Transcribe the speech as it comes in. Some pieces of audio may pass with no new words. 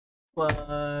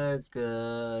What's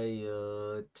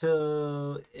good,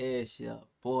 YouTube? It's your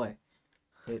boy,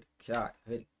 Hoodie Kai,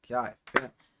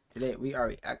 fam. Today we are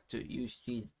react to Yus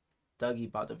Gz Dougie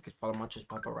about to follow my trust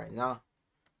Bopp right now.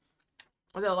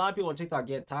 I know a lot of people on TikTok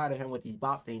getting tired of him with these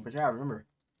Bopp things, but yeah, remember,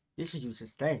 this is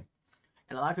Yus' thing.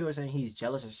 And a lot of people are saying he's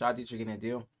jealous of Shadi's are getting a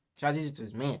deal. Shadi's is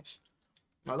his man.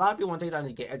 Now, a lot of people on TikTok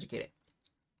need to get educated.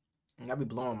 And I be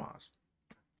blowing mines.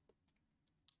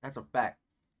 That's a fact,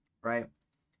 right?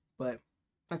 But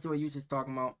let's see what Yus is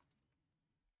talking about.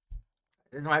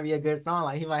 This might be a good song.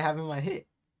 Like, he might have him a hit.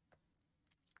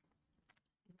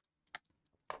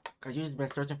 Because Yus has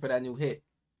been searching for that new hit.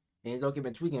 And he's okay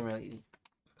been tweaking lately.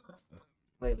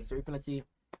 So we're finna see,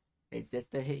 is this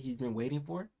the hit he's been waiting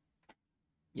for?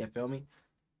 You feel me?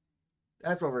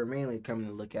 That's what we're mainly coming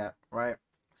to look at, right?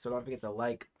 So don't forget to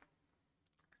like,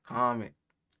 comment,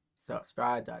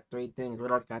 subscribe. Got 3 things. What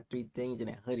else got 3 things in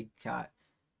that hoodie? Got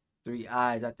 3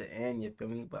 eyes at the end, you feel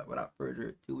me? But without further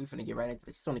ado, we finna get right into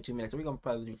this. It's only 2 minutes, so we're gonna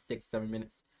probably do 6-7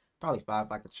 minutes. Probably 5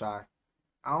 if I could try.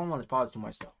 I don't want to pause too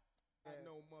much though.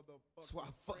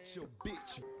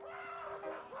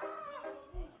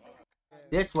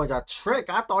 This was a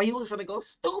trick. I thought he was gonna go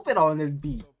stupid on this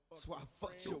beat.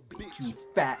 Yo, bitch, you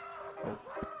fat. Oh.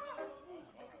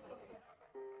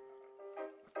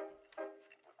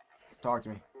 Talk to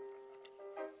me.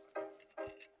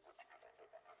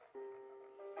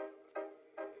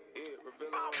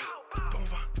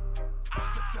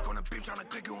 On the beam trying to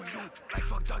click on you. Like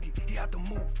fuck Dougie, he had to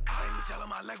move. I was telling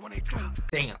my leg when they do.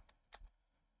 Damn.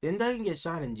 Didn't Dougie get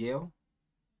shot in jail?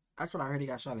 That's what I heard, he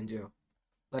got shot in jail.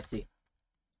 Let's see.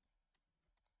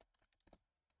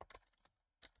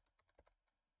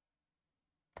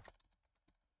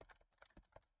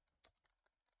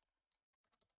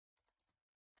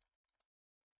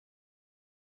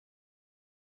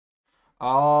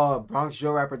 Oh, Bronx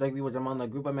Joe rapper Dougie was among the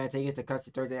group of men taken to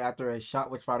custody Thursday after a shot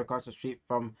was fired across the street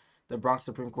from the Bronx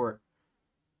Supreme Court.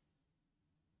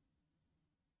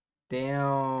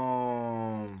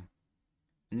 Damn.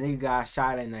 Nigga got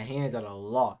shot in the hands of the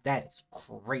law. That is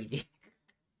crazy.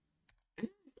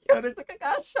 Yo, this nigga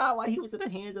got shot while he was in the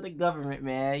hands of the government,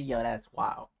 man. Yo, that's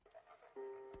wild.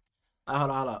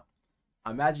 Hold up.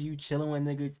 Imagine you chilling with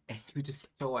niggas and you just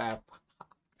show up.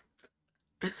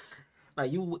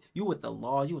 Like you with the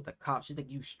laws, you with the cops. You think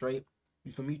you straight?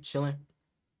 You feel me? You chilling?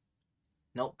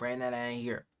 Nope, Brandon ain't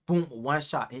here. Boom, 1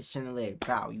 shot, hit chin and leg.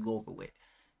 Pow, you go over with.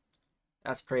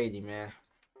 That's crazy, man.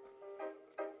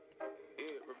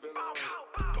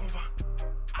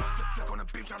 On the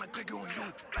beam trying to click on you.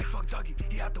 Like fuck Dougie,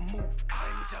 he had to move.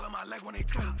 I was telling my leg when they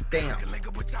do. Damn. I link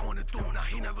up what I wanna do. Now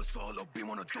he never saw a little beam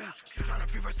on the deuce. She trying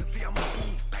to reverse the V, I'm a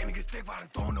boom. Like niggas dick riding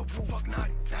throwing the woo. Fuck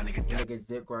naughty. That niggas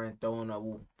dick riding throwing the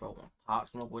woo. Bro, when Pop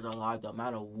Smoke was alive, the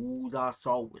amount of woos I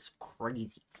saw was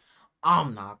crazy.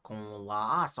 I'm not gonna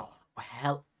lie. I saw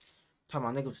hell. Talking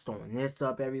about niggas was throwing this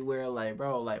up everywhere. Like,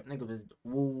 bro, like niggas was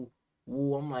woo.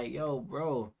 I'm like, yo,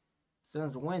 bro.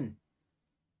 Since when?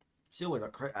 Shit was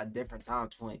a different time,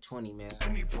 2020, man.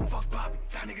 Let me prove fuck Bobby.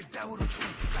 That nigga that would've true.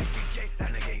 Like BK,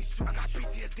 that nigga ain't true. I got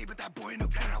PTSD, but that boy in the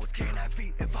plan. I was carrying that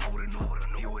feet. If I would've known,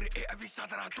 he would've ate every shot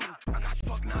that I threw. I got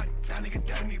fuck naughty. That nigga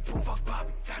that me prove fuck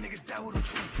Bobby. That nigga that would've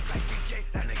true. Like BK,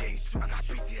 that nigga ain't true. I got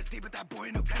PTSD, but that boy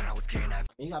in the plan. I was carrying that.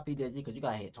 You got PTSD because you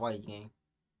got hit twice, gang.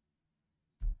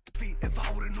 If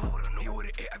I would've known, he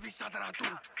would've ate every shot that I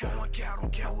threw. 4-1K, I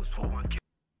don't care who's who.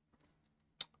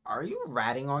 Are you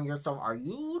ratting on yourself? Are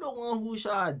you the one who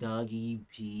shot Dougie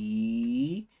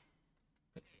P?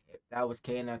 If that was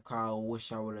K in that car, I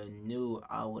wish I would have knew.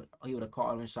 He would have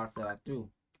called him shots that I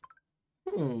threw.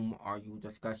 Whom are you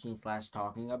discussing /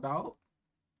 talking about?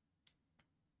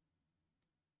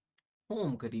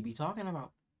 Whom could he be talking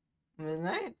about? His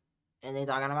name. And they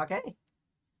talking about K.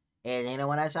 It ain't the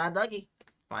one that shot Dougie.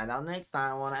 Find out next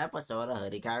time on an episode of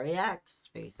Hoodie Kai Reacts.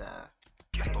 Peace out.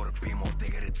 Wait, go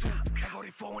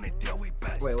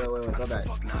back.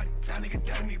 Fuck naughty. That nigga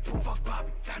that me proof fuck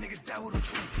Bobby. That nigga that would've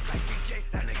true. Like BK,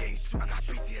 that nigga ain't true. I got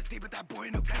PTSD, but that boy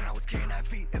in the plan. I was carrying that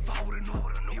feet. If I would've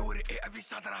known, he would've ate every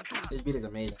shot that I threw. This beat is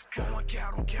amazing. 4-1K,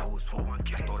 I don't care who's who.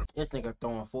 This nigga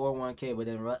throwing 4-1K, but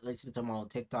then listen to him on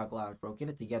TikTok live, bro. Get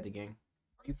it together, gang.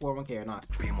 Are you 4-1K or not?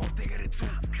 Be more thicker than 2.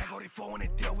 I go to 4 when they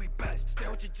deal we best. Stay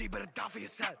with your G, better die for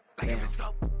yourself. Like if it's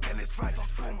up, then it's right. Fuck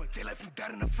boomer, they left him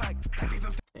dead in the fact. Like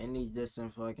even and he's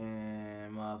dissing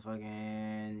fucking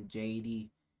motherfucking JD.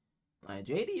 Like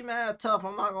JD mad tough,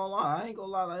 I'm not gonna lie. I ain't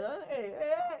gonna lie. Like,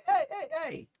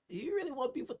 hey. Do you really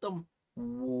want beef with them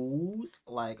woos?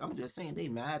 Like, I'm just saying they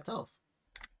mad tough.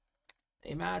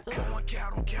 They mad too.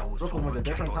 Brooklyn was a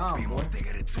different time, boy. I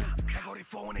go to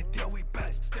 4 when they deal we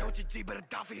best. Stay with your G, better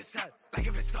die for yourself. Like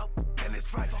if it's up, then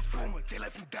it's right. Fuck boom,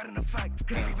 that in effect.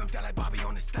 They leave him dead like Bobby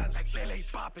on the stand. Like Lele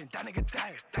bopping, that nigga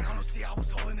dead. Like I don't see I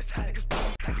was holding his head. Niggas boom.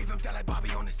 Like leave him dead like Bobby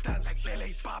on the stand. Like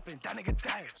Lele bopping, that nigga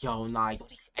dead. Yo, nah, yo,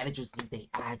 these editors need their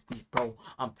ass beat, bro.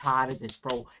 I'm tired of this,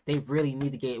 bro. They really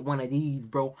need to get one of these,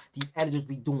 bro. These editors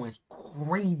be doing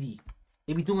crazy.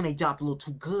 They be doing their job a little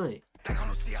too good. Like I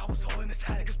don't see I was holding his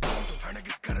head. Niggas boom. Her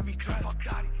niggas gotta be dressed. Fuck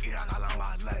Dottie. Eat I got on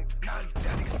my leg. Naughty.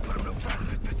 That niggas put him to rest.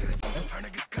 This bitch is her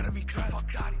niggas gotta be dressed.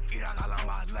 Fuck Dottie. Eat I got on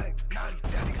my leg. Naughty.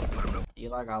 That niggas put him to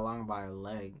Eli got long by a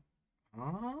leg.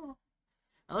 Huh?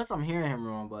 Unless I'm hearing him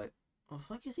wrong, but what the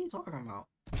fuck is he talking about?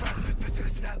 This bitch to the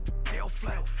set, they all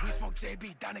fled. We smoke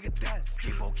JB, that nigga dead.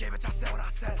 Skip okay, bitch, I said what I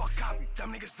said. Fuck copy,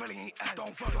 them niggas really ain't ass.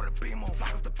 Don't fuck or the beam on,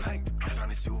 flock off the peg. I'm trying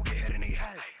to see who get hit in their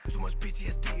head. Too much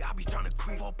PTSD, I be trying to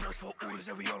creep. 4 plus 4 oodles,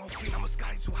 and we all on feet. I'm a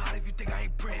Scotty too hot if you think I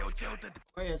ain't pretty. Yo, jail the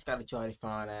Where you Scotty try to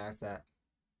find ass at?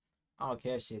 I don't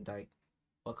care shit, like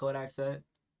what Kodak said.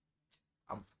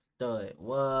 I'm stud.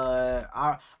 What?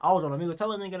 I was on amigo.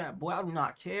 Tell a nigga that, boy, I do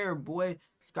not care, boy.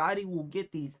 Scotty will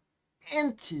get these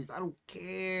inches. I don't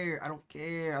care. I don't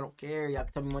care. I don't care. Y'all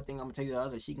can tell me one thing, I'm gonna tell you the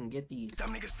other. She can get these.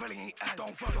 them niggas really ain't ass.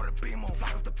 Don't fuck or the beam on,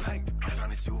 flock off the peg. I'm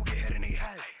trying to see who get hit in their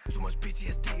head. Too much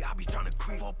PTSD, I be trying to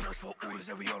creep. 4 plus 4 oodles,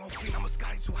 and we all on feet. I'm a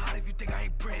Scotty too hot if you think I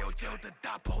ain't pretty. Yo, jail the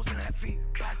dot, posing that feet.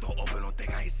 Back door open, don't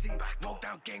think I ain't see. Walk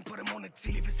down gang, put him on the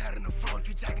tee. Leave his head on the floor if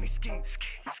you jacking his ski.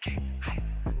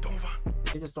 Don't run.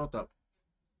 They just thought up.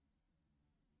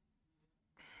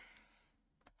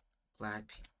 Black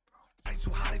people. I ain't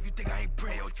too hot if you think I ain't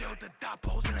pretty. Yo, jail the dot,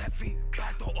 posing that feet.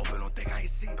 Back door open, don't think I ain't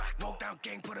see. Walk down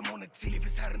gang, put him on the tee. Leave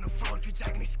his head on the floor if you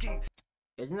jacking his ski.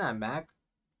 Isn't that Mac?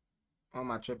 Or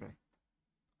am I tripping?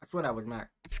 I swear that was Mac.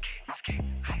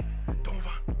 Don't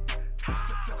run.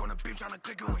 Flick on the beam, tryna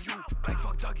click it on you. Like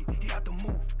fuck Dougie, he had to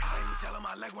move. I use hell on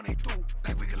my leg when they do.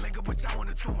 Like we can link up what y'all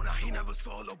wanna do. Now he never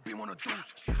saw a little beam on the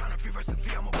deuce. She tryna free versus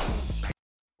V, I'm a boom. Like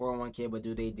 401k, but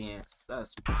do they dance?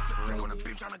 That's flick on the crazy.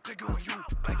 beam, tryna click it on you.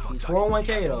 Like fuck He's Dougie,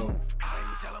 401k though. I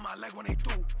use hell on my leg when they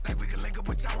do. Like we can link up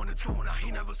what y'all wanna do. Now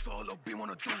he never saw a little beam on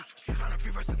the deuce. She tryna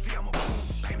free versus V, I'm a boom.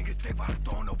 Like niggas stay by the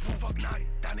throne, no proof. Fuck Naughty,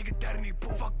 that nigga dead and he boo.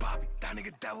 Fuck Bobby, that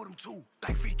nigga dead with him too.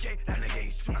 Like VK, that nigga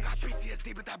ain't soon. I got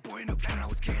PTSD, but that boy in the plan. I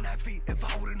was carrying that V. If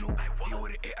I would've knew, he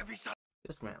would've ate every shot.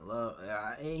 This man love.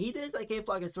 He did say K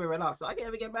Flock and swear right off, so I can't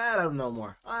even get mad at him no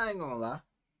more. I ain't gonna lie.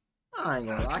 I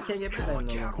can't get mad at him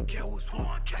no I more. don't care who's who.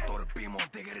 Like throw the beam on,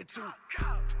 they get it too.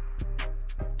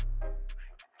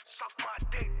 Suck my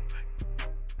dick.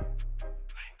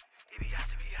 EBS.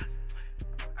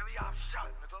 Every off shot,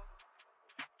 nigga.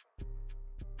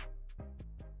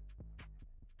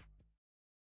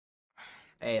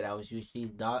 Hey, that was Yus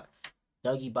Gz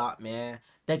Dougie Bopp, man.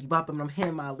 Dougie Bopp, I'm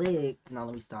hitting my leg. Now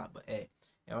let me stop. But hey,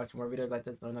 if you want some more videos like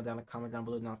this, let me know down in the comments down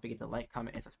below. Don't forget to like,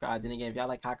 comment, and subscribe. Then again, if y'all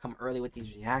like how I come early with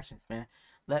these reactions, man,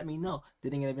 let me know.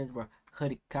 Then again, events were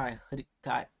hoodie kai,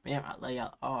 man. I love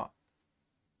y'all all.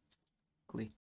 Glee.